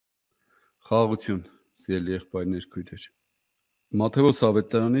Խաղաղություն, սիրելի եղբայրներ, քույրեր։ Մատթեոս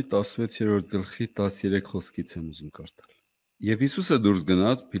ավետարանի 16-րդ գլխի 13 խոսքից եմ ուզում կարդալ։ Եվ Հիսուսը դուրս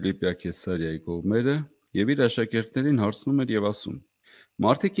գնաց Փիլիպպիա Կեսարիայի կողմերը եւ իր աշակերտներին հարցնում էր եւ ասում.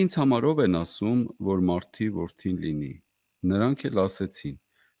 Մարդիկ ինձ համար ով են ասում, որ մարդի որդին լինի։ Նրանք էլ ասեցին.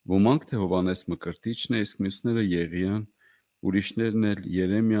 ոմանք թե Հովանես Մկրտիչն է, իսկ մյուսները Եղիան, ուրիշներն էլ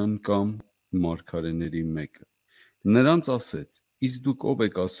Երեմիան կամ մարգարեների մեկը։ Նրանց ասեց. իսկ դուք ով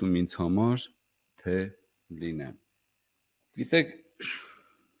եք ասում ինձ համար, թե լինեմ։ Գիտեք,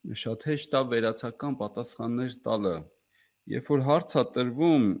 շատ հեշտ է վերացական պատասխաններ տալը, երբ որ հարց է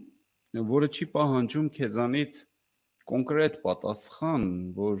տրվում, որը չի պահանջում քեզանից կոնկրետ պատասխան,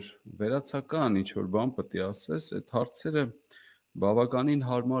 որ վերացական ինչ-որ բան պետք է ասես, այդ հարցերը բավականին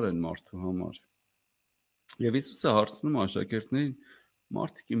հարմար են մարդու համար։ Եվ Հիսուսը հարցնում է աշակերտներին,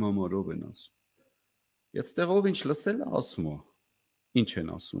 մարդիկ իմ համար ով են ասում։ Եվ ստեղ ով ինչ լսել է ասում է, ինչ են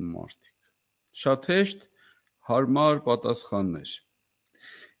ասում մարդիկ։ Շատ հեշտ հարմար պատասխաններ։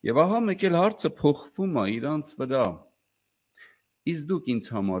 Եվ ահա մեկ էլ հարցը փոխվում է իրանց վրա։ Իսկ դուք ինձ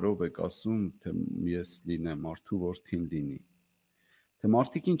համար ով եք ասում, թե ես լինեմ, մարդու որդին լինի։ Թե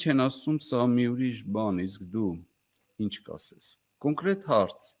մարդիկ ինչ են ասում, սա մի ուրիշ բան, իսկ դու ինչ կասես։ Կոնկրետ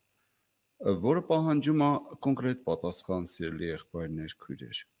հարց, որը պահանջում է կոնկրետ պատասխան, սիրելի եղբայրներ,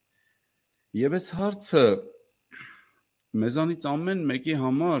 քույրեր։ Եվ այս հարցը մեզանից ամեն մեկի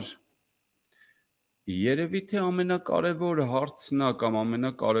համար երևի թե ամենակարևոր հարցն է կամ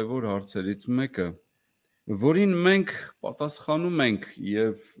ամենակարևոր հարցերից մեկը, որին մենք պատասխանում ենք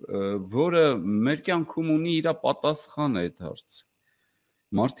եւ որը մեր կյանքում ունի իր պատասխանը այդ հարցը։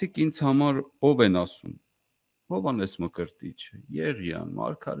 Մարդիկ ինձ համար ով են ասում։ Հովանես Մկրտիչը, Եղիան,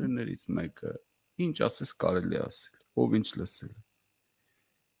 մարգարեներից մեկը, ինչ ասես կարելի ասել, ով ինչ լսել։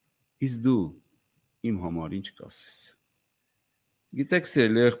 Իսկ դու իմ համար ինչ կասես։ Գիտեք,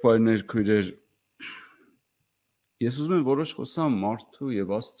 սիրելի եղբայրներ, քույրեր, ես ուզում եմ որոշ խոսամ մարդու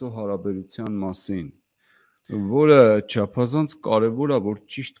եւ Աստծո հարաբերության մասին, որը չափազանց կարևոր է, որ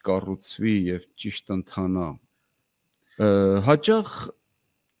ճիշտ կառուցվի եւ ճիշտ ընթանա։ Հաճախ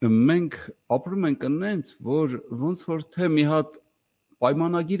մենք ապրում ենք այնպես, որ ոնց որ թե մի հատ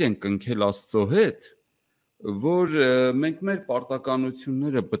պայմանագիր ենք կնքել Աստծո հետ, որ մենք մեր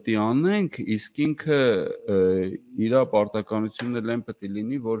պարտականությունները պետք է անենք, իսկ ինքը իր պարտականությունն էլ պետք է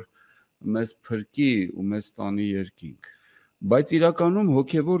լինի, որ մեզ փրկի ու մեզ տանի երկինք։ Բայց իրականում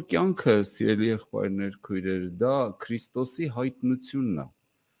հոգևոր կյանքը, սիրելի եղբայրներ, քույրեր, դա Քրիստոսի հայտնությունն է,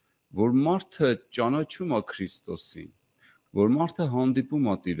 որ մարդը ճանաչում է Քրիստոսին, որ մարդը հանդիպում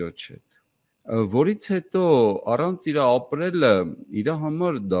է Տիրոջ հետ, որից հետո առանց իր ապրելը իր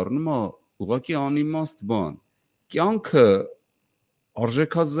համար դառնում է ուղղակի անիմաստ բան։ Կյանքը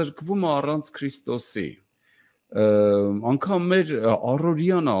արժեքազրկվում է առանց Քրիստոսի։ Անգամ մեր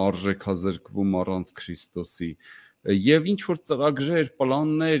առօրյանը արժեքազրկվում առանց Քրիստոսի։ Եվ ինչ որ ծրագրեր,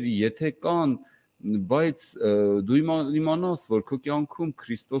 պլաններ, եթե կան, բայց դու իմանաս, որ քո կյանքում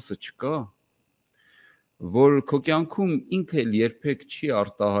Քրիստոսը չկա, որ քո կյանքում ինքը էլ երբեք չի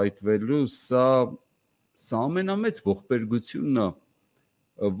արտահայտվելու, սա ամենամեծ ողբերգությունն է,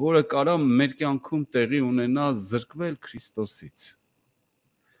 որը կարա մեր կյանքում տեղի ունենա զրկվել Քրիստոսից,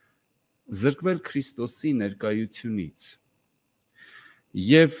 զրկվել Քրիստոսի ներկայությունից։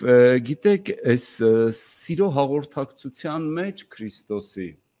 Եվ գիտեք, այս սիրո հաղորդակցության մեջ Քրիստոսի,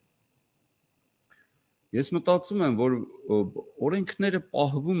 ես մտածում եմ, որ օրենքները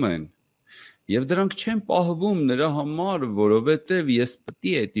պահվում են, եւ դրանք չեն պահվում նրա համար, որովհետեւ ես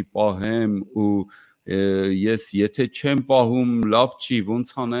պետք է դա պահեմ ու ես եթե չեմ պահում, լավ չի,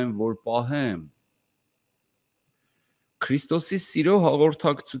 ոնց անեմ, որ պահեմ։ Քրիստոսի սիրո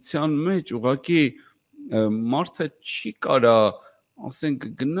հաղորդակցության մեջ ուղղակի մարդը չի կարա, ասենք,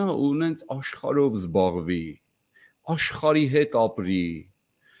 գնա ու նենց աշխարհով զբաղվի, աշխարհի հետ ապրի,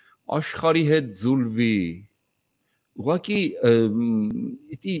 աշխարհի հետ զուլվի, ուղղակի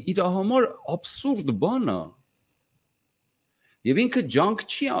իր համար աբսուրդ բան է։ Եվ ինքը ջանք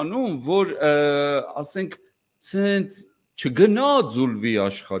չի անում, որ ասենք, ցենց չգնա զուլվի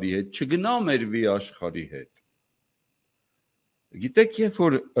աշխարհի հետ, չգնա մերվի աշխարհի հետ։ Գիտեք, երբ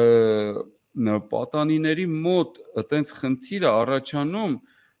որ պատանիների մոտ այտենց խնդիր է առաջանում,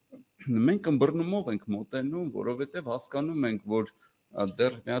 մենք ըմբռնումով ենք մոտենում, որովհետև հասկանում ենք, որ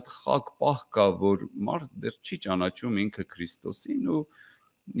դեռ մի հատ խակ պահ կա, որ մարդ դեռ չի ճանաչում ինքը Քրիստոսին ու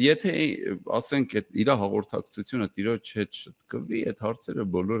եթե ասենք իր հաղորդակցությունը Տիրոջ հետ շտկվի, այդ հարցերը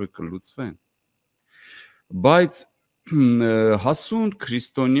բոլորը կլուծվեն։ Բայց հասուն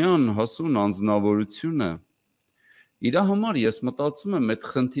քրիստոնյան, հասուն անձնավորությունը իր համար ես մտածում եմ այդ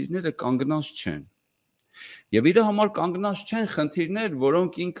խնդիրները կանգնած չեն։ Եվ իր համար կանգնած չեն խնդիրներ,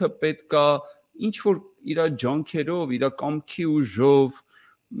 որոնք ինքը պետքա ինչ որ իր ջանքերով, իր կամքի ուժով,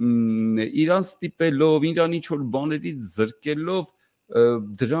 իրան ստիպելով, իրան ինչ որ բաներից զրկելով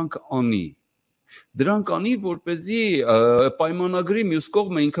դրանք անի։ Դրանք անի, որպեսզի պայմանագրի մյուս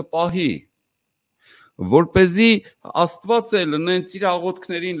կողմը ինքը պահի, որպեսզի Աստված էլ նենց իր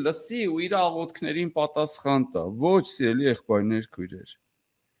աղոթքներին լսի ու իր աղոթքներին պատասխան տա։ Ոչ, սիրելի եղբայրներ, քույրեր։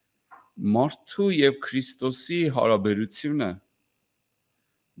 Մարդու եւ Քրիստոսի հարաբերությունը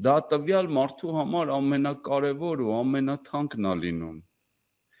դա տվյալ մարդու համար ամենակարևոր ու ամենաթանկն է լինում։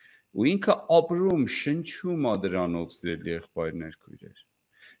 Ու ինքը ապրում, շնչում է դրանով, սիրելի եղբայրներ, քույրեր։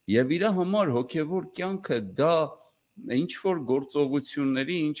 Եվ իր համար հոգևոր կյանքը դա ինչ որ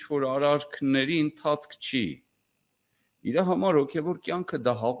գործողությունների, ինչ որ արարքների ընթացք չի։ Իր համար հոգևոր կյանքը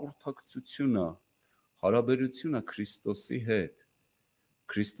դա հաղորդակցություն է, հարաբերություն է Քրիստոսի հետ։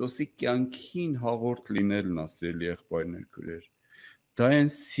 Քրիստոսի կյանքին հաղորդ լինելն է, սիրելի եղբայրներ, քույրեր։ Դա այն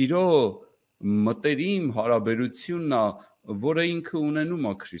սիրո մտերիմ հարաբերությունն է, որը ինքը ունենում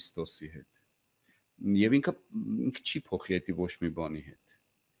է Քրիստոսի հետ։ Եվ ինքը չի փոխի հետի ոչ մի բանի հետ։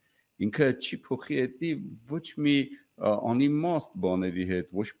 Ինքը չի փոխի հետի ոչ մի անիմաստ բաների հետ,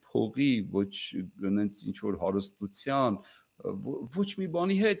 ոչ փողի, ոչ գնենց ինչ որ հարստության, ոչ մի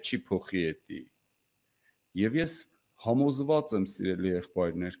բանի հետ չի փոխի հետի։ Եվ ես համոզված եմ, սիրելի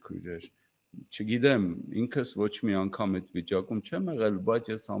եղբայրներ, քույրեր, չգիտեմ, ինքս ոչ մի անգամ այդ վիճակում չեմ եղել,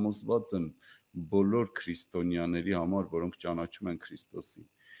 բայց ես համոզված եմ բոլոր քրիստոնյաների համար, որոնք ճանաչում են Քրիստոսին։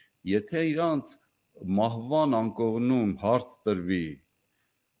 Եթե իրանց մահվան անկողնում հարց տրվի,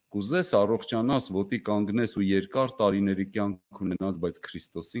 կուզես առողջանաս, ոտի կանգնես ու երկար տարիների կյանք ունենաս, բայց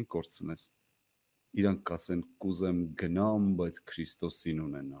Քրիստոսին կորցնես, իրանք կասեն կուզեմ գնամ, բայց Քրիստոսին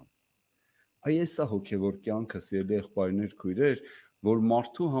ունենամ։ Այս է հոգևոր կյանքը, սիրելի եղբայրներ, քույրեր, որ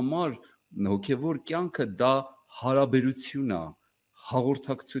մարդու համար հոգևոր կյանքը դա հարաբերություն է,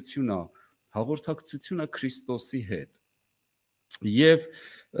 հաղորդակցություն է, հաղորդակցությունը Քրիստոսի հետ։ Եվ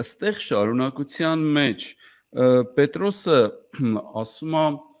այստեղ շարունակության մեջ Պետրոսը ասում է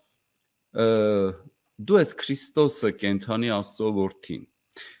դու ես Քրիստոսը կենդանի Աստծո որդին։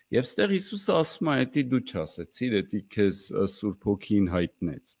 Եվ այստեղ Հիսուսը ասում է, «Էդի դու չասեցիր, էդի քեզ Սուրբ Հոգին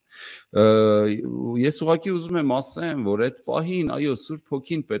հայտնեց»։ Ես ուղղակի ուզում եմ ասեմ, որ այդ պահին, այո, Սուրբ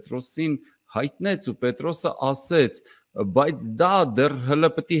Հոգին Պետրոսին հայտնեց ու Պետրոսը ասեց, բայց դա դեռ հլը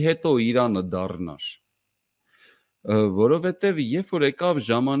պիտի հետո իրանը դառնար։ Որովհետև երբ որ եկավ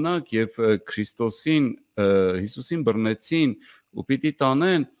ժամանակ եւ Քրիստոսին, Հիսուսին բռնեցին ու պիտի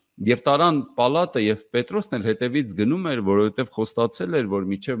տանեն եւ տարան պալատը եւ Պետրոսն էլ հետևից գնում էր, որովհետև խոստացել էր, որ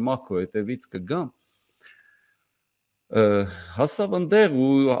միջև մահ քո հետևից կգամ, հասավ այնտեղ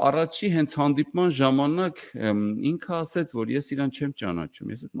ու առաջի հենց հանդիպման ժամանակ ինքը ասեց, որ ես իրան չեմ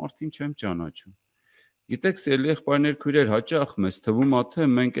ճանաչում, ես այդ մարդին չեմ ճանաչում։ Գիտեք, սիրելի եղբայրներ, քույրեր, հաճախ մեզ թվում է, թե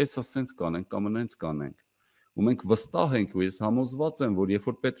մենք էս ասենց կանենք կամ այնց կանենք։ Ու մենք վստահ ենք, ու ես համոզված եմ, որ երբ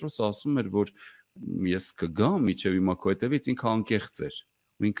որ Պետրոսը ասում էր, որ ես կգամ միջև հիմա քո հետևից, ինքը անկեղծ էր,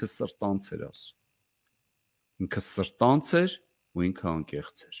 ու ինքը սրտանց էր ասում։ Ինքը սրտանց էր ու ինքը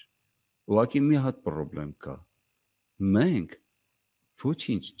անկեղծ էր։ Ուղղակի մի հատ խնդրեմ կա։ Մենք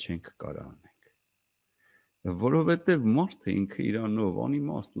ոչինչ չենք կարող անենք, որովհետև մարդը ինքը իրանով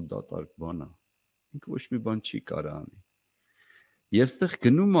անիմաստ ու դատարկ բան է։ Ինքը ոչ մի բան չի կարող անի։ Եվ այստեղ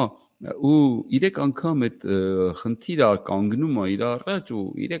գնում է ու 3 անգամ այդ խնդիրը կանգնում է իր առաջ ու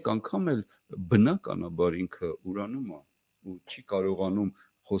 3 անգամ էլ բնականաբար ինքը ուրանում է ու չի կարողանում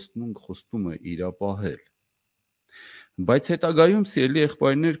խոստումը իրապահել։ Բայց հետագայում, սիրելի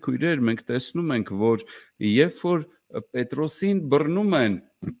եղբայրներ, քույրեր, մենք տեսնում ենք, որ երբ որ Պետրոսին բռնում են,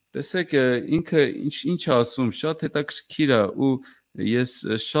 տեսեք, ինքը ինչ է ասում, շատ հետաքրքիր է ու ես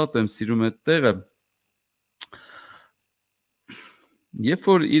շատ եմ սիրում այդ տեղը։ Երբ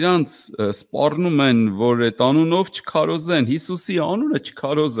որ իրանց սպառնում են, որ այդ անունով չքարոզեն, Հիսուսի անունը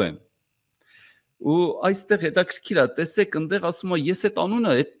չքարոզեն։ Ու այստեղ հետաքրքիր է, տեսեք, այնտեղ ասում է, ես այդ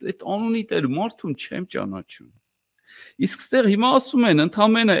անունը, այդ անունի տեր մարդուն չեմ ճանաչում։ Իսկ այստեղ հիմա ասում են,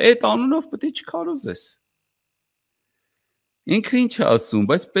 ընդամենը այդ անունով պետք է չքարոզես։ Ինքը ինչ է ասում,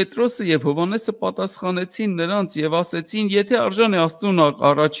 բայց Պետրոսը եւ Հովհաննեսը պատասխանեցին նրանց եւ ասեցին, եթե արժան է Աստծո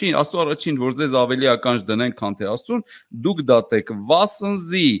առաջին, որ ձեզ ավելի ականջ դնեն, քան թե Աստծուն, դուք դատեք,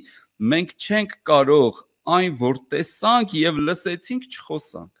 վասնզի մենք չենք կարող այն, որ տեսանք եւ լսեցինք,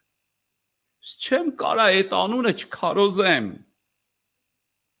 չխոսանք։ Չեմ կարող այդ անունը չքարոզեմ։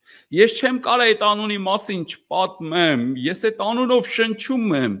 Ես չեմ կարող այդ անունի մասին չպատմեմ, ես այդ անունով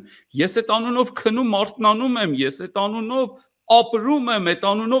շնչում եմ, ես այդ անունով քնում արթնանում եմ, ես այդ անունով ապրում եմ, այդ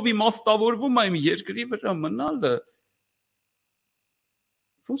անունով իմաստավորվում եմ երկրի վրա մնալը։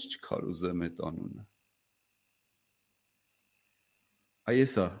 Ոնց չքարոզեմ այդ անունը։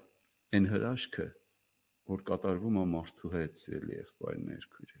 Այս է այն հրաշքը, որ կատարվում է մարդու հետ, սիրելի եղբայրներ,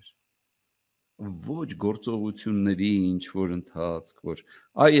 քույրեր։ Ոչ գործողությունների ինչ որ ընթացք, որ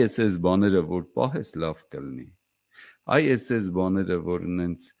այս բաները որ պահես լավ կլինի։ Այս բաները որ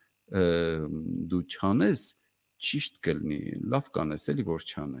նենց դու չանես, ճիշտ կլինի, լավ կանես, էլի որ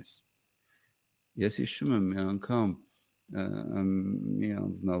չանես։ Ես հիշում եմ մի անգամ մի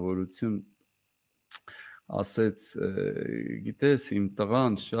անձնավորություն ասեց, գիտես, իմ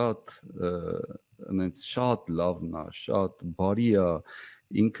տղան շատ նենց շատ լավն է, շատ բարի է,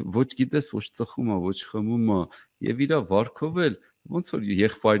 ինքը ոչ գիտես, ոչ ծխում է, ոչ խմում է, եւ իր վարքով էլ ոնց որ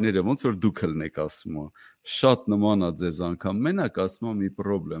եղբայրները, ոնց որ դուք ելնեք ասում է, շատ նման է ձեզ անգամ, մենակ ասում է մի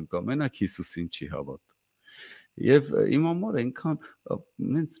խնդրեմ կա, մենակ Հիսուսին չի հավատում։ Եվ իմ համար այնքան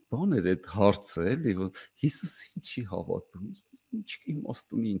նենց բան էր այդ հարցը, էլի, որ Հիսուսին չի հավատում, ինչ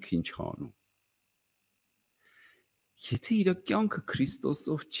իմաստ ունի ինքը ինչ անում։ Եթե իր կյանքը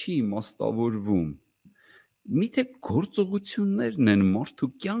Քրիստոսով չի իմաստավորվում, միթե գործողություններն են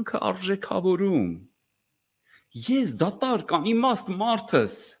մարդու կյանքը արժեքավորում։ Ես դատարկ անիմաստ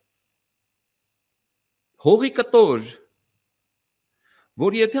մարդս, հողի կտոր,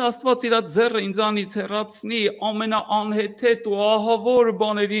 որ եթե Աստված իր ձեռը ինձանից հեռացնի, ամենաանհեթեթ ու ահավոր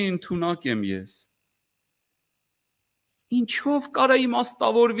բաների ընդունակ եմ ես։ Ինչով կարա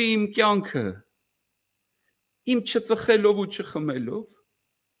իմաստավորվի իմ կյանքը, իմ չծխելով ու չխմելով,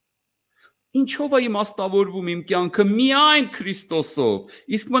 ինչով է իմաստավորվում իմ կյանքը, միայն Քրիստոսով,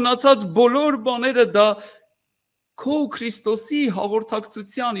 իսկ մնացած բոլոր բաները դա քո Քրիստոսի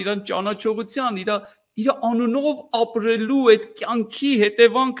հաղորդակցության, իր ճանաչողության, իր անունով ապրելու այդ կյանքի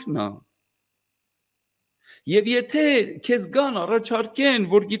հետևանքն է։ Եվ եթե քեզ գան առաջարկեն,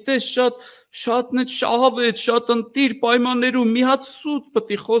 որ գիտես շատ նետ շահավետ, շատ ընտիր պայմաններում մի հատ սուտ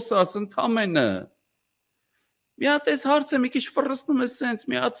պետք է խոսաս ընդամենը։ Մի հատ այս հարցը մի քիչ ֆռսնում ես սենց,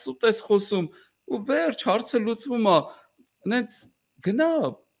 մի հատ սուտ ես խոսում, ու վերջ հարցը լուծվում է, նենց գնա,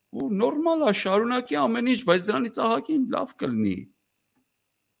 ու նորմալ է, շարունակի ամեն ինչ, բայց դրանից ահագին լավ կլինի։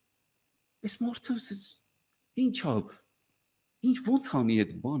 Այս մարդը ինչ է, ինչ ոնց անի այդ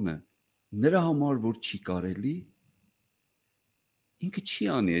բանը, նրա համար որ չի կարելի, ինքը չի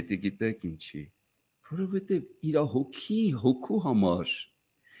անի, եթե գիտեք ինչի, որովհետև իր հոգու համար,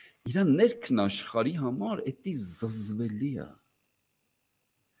 իր ներքն աշխարհի համար էդի զզվելի է,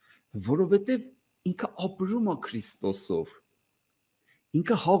 որովհետև ինքը ապրում է Քրիստոսով,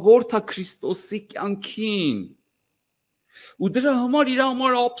 ինքը հաղորդ է Քրիստոսի կյանքին, ու դրա համար իր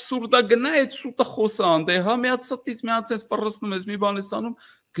համար աբսուրդ է գնա այդ սուտը խոսա անդե, հա մի հատ ստից մի հատ ես պռսնում ես, մի բան ես անում,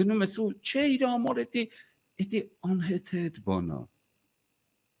 գնում ես ու չէ իր համար էդի անհեթեթ բան է։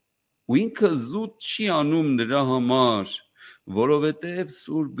 Ու ինքը զուտ չի անում նրա համար, որովհետև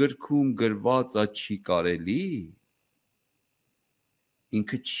Սուրբ գրքում գրված է չի կարելի,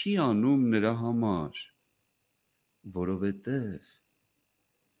 ինքը չի անում նրա համար, որովհետև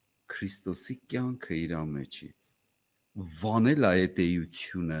Քրիստոսի կյանքը իր մեջից վանել է այդ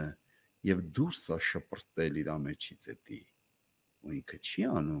էությունը եւ դուրս է շպրտել իր մեջից էդի, ու ինքը չի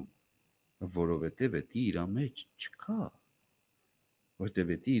անում, որովհետև էդի իր մեջ չկա,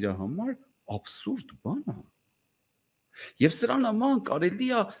 որովհետև էդի իր համար աբսուրդ բան է։ Եվ սրա նման կարելի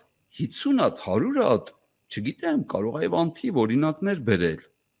է 50 հատ, 100 հատ, չգիտեմ, կարող է անթիվ օրինակներ բերել,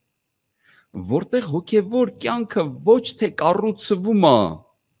 որտեղ հոգևոր կյանքը ոչ թե կառուցվում է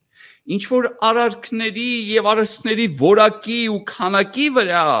ինչ որ արարքների եւ արարքների որակի ու քանակի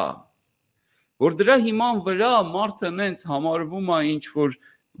վրա, որ դրա հիման վրա մարդը նենց համարվում է ինչ որ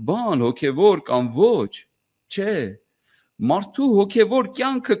բան հոգևոր կամ ոչ, չէ, մարդու հոգևոր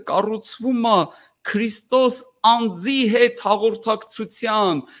կյանքը կառուցվում է Քրիստոս անձի հետ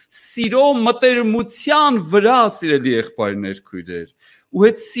հաղորդակցության, սիրո մտերմության վրա, սիրելի եղբայրներ, քույրեր, ու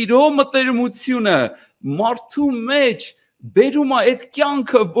այդ սիրո մտերմությունը մարդու մեջ բերում է այդ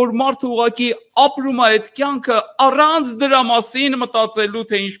կյանքը, որ մարդը ուղղակի ապրում է այդ կյանքը առանց դրա մասին մտածելու,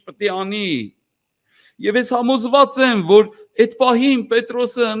 թե ինչ պետք է անի։ Եվ ես համոզված եմ, որ այդ պահին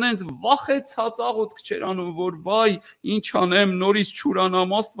Պետրոսը հենց վախեցած աղոթք չէր անում, որ վայ, ինչ անեմ, նորից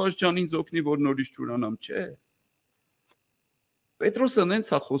չուրանամ, Աստված ջան ինձ օգնի, որ նորից չուրանամ, չէ։ Պետրոսը հենց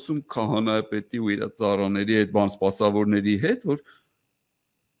է խոսում քահանայապետի ու իր ծառաների այդ բան սպասավորների հետ, որ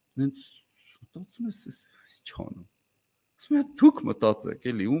հենց մտածում ես չանում։ Ասում դուք մտածեք,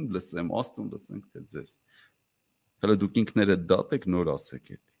 էլի ում լսեմ, Աստծուն լսենք թե ձեզ։ Հələ դուք ինքներդ դատ եք նոր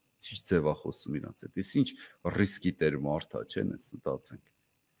ասեք էլի։ Ինչ ձև է խոսում իրանց հետ։ Էս ինչ ռիսկի տեր մարդ է, չէ՞, նենց մտածենք։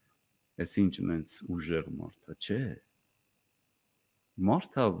 Էս ինչ նենց ուժեղ մարդ է, չէ։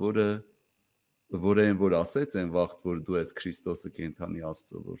 Մարդ է, որը այն որ ասեց այն վաղտ, որ դու ես Քրիստոսը կենդանի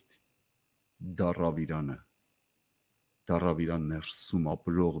Աստծո որդի։ Դառավ իրանը։ դառավ իր ներսում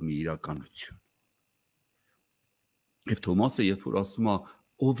ապրող մի իրականություն։ Եվ Թոմասը, երբ որ ասում է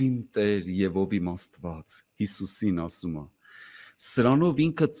ով իմ Տեր եւ ով իմ Աստված, Հիսուսին ասում է, սրանով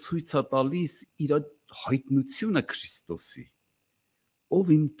ինքը ցույց է տալիս իր հայտնությունը Քրիստոսի,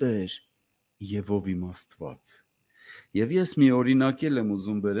 ով իմ Տեր եւ ով իմ Աստված։ Եվ ես մի օրինակել եմ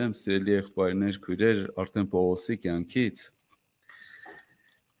ուզում բերեմ, սիրելի եղբայրներ, քույրեր, արդեն Պողոսի կյանքից,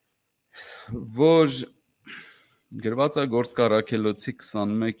 որ գրված է Գործք առաքելոցի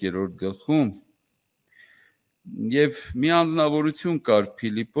 21-րդ գլխում, եւ մի անձնավորություն կար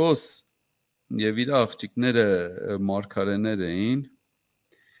Փիլիպոս, եւ իր աղջիկները մարգարեներ էին,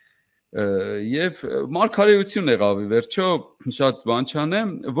 եւ մարգարեություն եղավ, ի վերջո շատ բան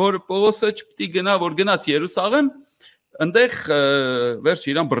չանեմ, որ Պողոսը չպետք է գնա, որ գնաց Երուսաղեմ, այնտեղ վերջ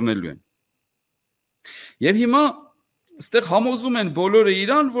իրան բռնելու են։ Եվ հիմա այստեղ համոզում են բոլորը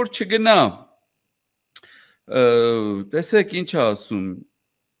իրան, որ չգնա։ Տեսեք ինչ է ասում։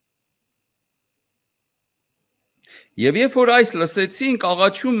 Եվ երբ որ այս լսեցինք,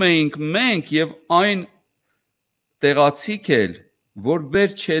 աղաչում էինք մենք եւ այն տեղացիք էլ, որ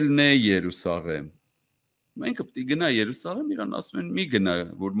վերջելն է Երուսաղեմ։ Մենք պետք է գնա Երուսաղեմ, իրան ասում են մի գնա,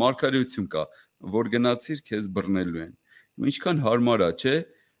 որ մարգարեություն կա, որ գնացիր քեզ բռնելու են։ Ինչքան հարմար է, չէ՞,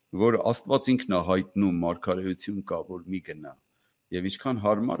 որ Աստված ինքն է հայտնում մարգարեություն կա, որ մի գնա։ Եվ ինչքան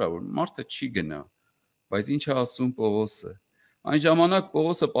հարմար է, որ մարդը չի գնա։ Բայց ինչ է ասում Պողոսը։ Այն ժամանակ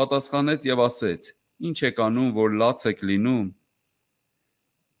Պողոսը պատասխանեց եւ ասեց. Ինչ եք անում, որ լաց եք լինում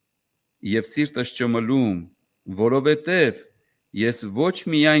եւ սիրտս ճմլում, որովհետեւ ես ոչ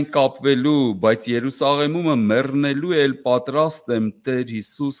միայն կապվելու, բայց Երուսաղեմումը մեռնելու էլ պատրաստ եմ Տեր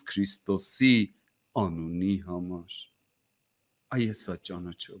Հիսուս Քրիստոսի անունի համար։ Այս է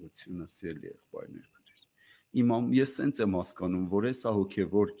ճանաչողությունը, սիրելի եղբայրներ։ Ես սենց եմ հասկանում, որ այս է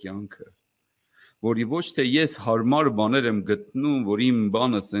հոգևոր կյանքը, որի ոչ թե ես հարմար բաներ եմ գտնում, որ իմ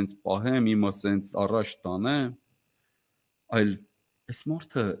բանը սենց պահեմ, իմը սենց առաջ տանեմ, այլ այս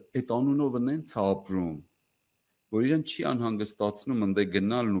մարդը այդ անունով նենց է ապրում, որ իրեն չի անհանգստացնում ընդե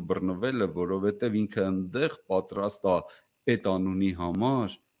գնալն ու բռնվելը, որովհետև ինքը ընդեղ պատրաստ է այդ անունի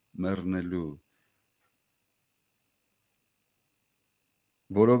համար մեռնելու։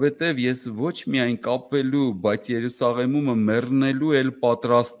 Որովհետև ես ոչ միայն կապվելու, բայց Երուսաղեմումը մեռնելու էլ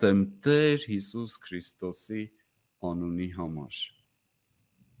պատրաստ եմ Տեր Հիսուս Քրիստոսի անունի համար։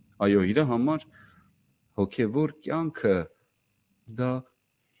 Այո, իր համար հոգևոր կյանքը դա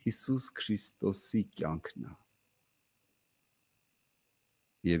Հիսուս Քրիստոսի կյանքն է։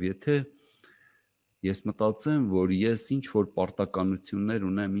 Եվ եթե ես մտածեմ, որ ես ինչ-որ պարտականություններ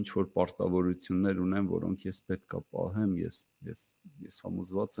ունեմ, ինչ-որ պարտավորություններ ունեմ, որոնք ես պետք է պահեմ, ես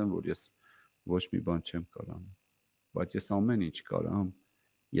համոզված եմ, որ ես ոչ մի բան չեմ կարող անել, բայց ես ամեն ինչ կարամ,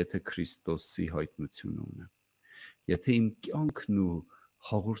 եթե Քրիստոսի հայտնությունը ունեմ, եթե իմ կյանքն ու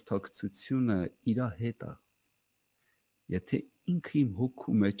հաղորդակցությունը իր հետ է, եթե ինքը իմ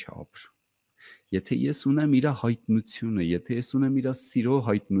հոգու մեջ է ապրում, եթե ես ունեմ իր հայտնությունը, եթե ես ունեմ իր սիրո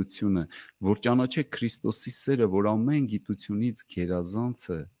հայտնությունը, որ ճանաչեք Քրիստոսի սերը, որ ամեն գիտությունից գերազանց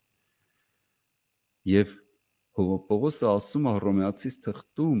է, եւ Պողոսը ասում է Հռոմեացիս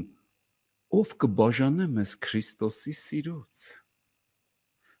թղթում, ով կբաժանե մեզ Քրիստոսի սիրուց,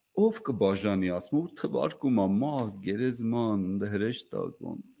 ով կբաժանի, ասում ու թվարկում է մահ, գերեզման, հրեշտակ,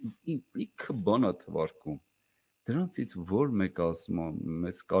 ինքը բան է թվարկում, դրանցից որ մեկը ասում է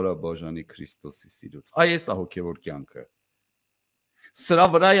մեզ կարա բաժանի Քրիստոսի սիրուց, այս է հոգևոր կյանքը, սրա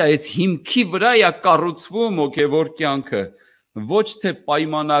վրա է, այս հիմքի վրա է կառուցվում հոգևոր կյանքը, ոչ թե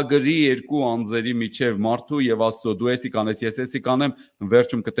պայմանագրի երկու անձերի միջև մարդու եւ Աստծո, դու էսի կանես, ես էսի կանեմ,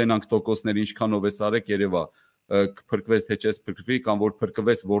 վերջում կտենանք տոկոսներ ինչքանով ես արեք, երևա, փրկվես թե չես փրկվի, կամ որ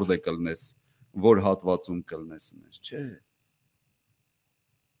փրկվես որտե կլնես, որ հատվածում կլնես, չէ։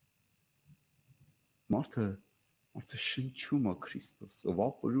 Մարդը շնչում է Քրիստոսով,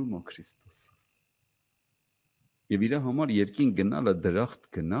 ապրում է Քրիստոսով։ Եվ իր համար երկին գնալը, դրախտ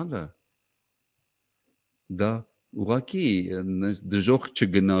գնալը, դա ուղղակի դժոխք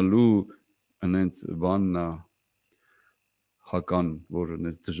չգնալու այնց բանն է, հական, որ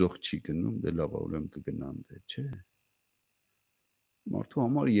այնց դժոխք չի գնում, դե լավ է, ուրեմն կգնան, դե չէ։ Մարդու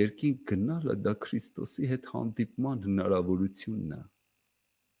համար երկին գնալը դա Քրիստոսի հետ հանդիպման հնարավորությունն է,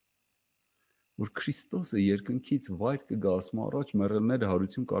 որ Քրիստոսը երկնքից վայր կգա, ասում առաջ մեռելները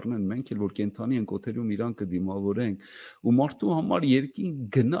հարություն կառնեն, մենք էլ որ կենթանի ենք օթերում իրան կդիմավորենք, ու մարդու համար երկին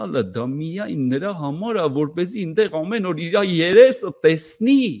գնալը դա միայն նրա համար է, որպեսզի այնտեղ ամեն օր իր երեսը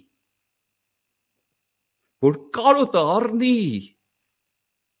տեսնի, որ կարոտը առնի,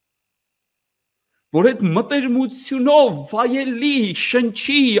 որ այդ մտերմությունով վայելի,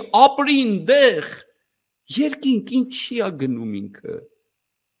 շնչի, ապրի այնտեղ Երկինք ինչի է գնում ինքը։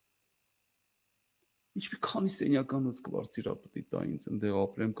 Ինչ մի քանի սենյականոց կվարձիրա պետք է տա ինձ, այնտեղ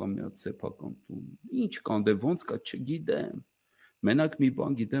ապրեմ կամ մի հատ սեփական տուն։ Ինչ կան դե ոնց կա չգիտեմ։ Մենակ մի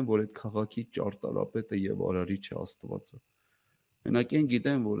բան գիտեմ, որ այդ քաղաքի ճարտարապետը եւ արարիչը Աստվածը։ Մենակ այն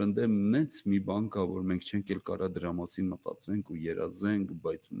գիտեմ, որ ընդեմ նենց մի բան կա, որ մենք չենք էլ կարա դրա մասին մտածենք ու երազենք,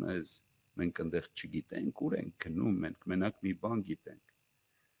 բայց մենք այնտեղ չգիտենք ուր ենք գնում, մենք մենակ մի բան գիտենք,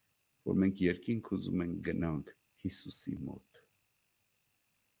 որ մենք երկինք ուզում ենք գնանք Հիսուսի մոտ։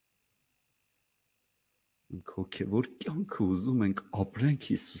 Մենք հոգևոր կյանքը ուզում ենք ապրենք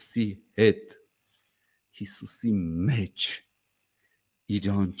Հիսուսի հետ, Հիսուսի մեջ,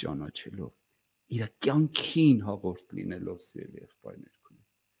 իրան ճանաչելով, իր կյանքին հաղորդ լինելով, սիրելի եղբայրներ։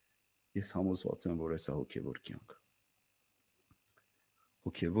 Ես համոզված եմ, որ այս է հոգևոր կյանքը։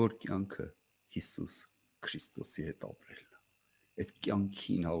 Հոգևոր կյանքը Հիսուս Քրիստոսի հետ ապրելն է։ Այդ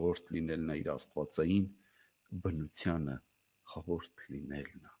կյանքին հաղորդ լինելն է, իր աստվածային բնությանը հաղորդ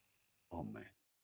լինելն է։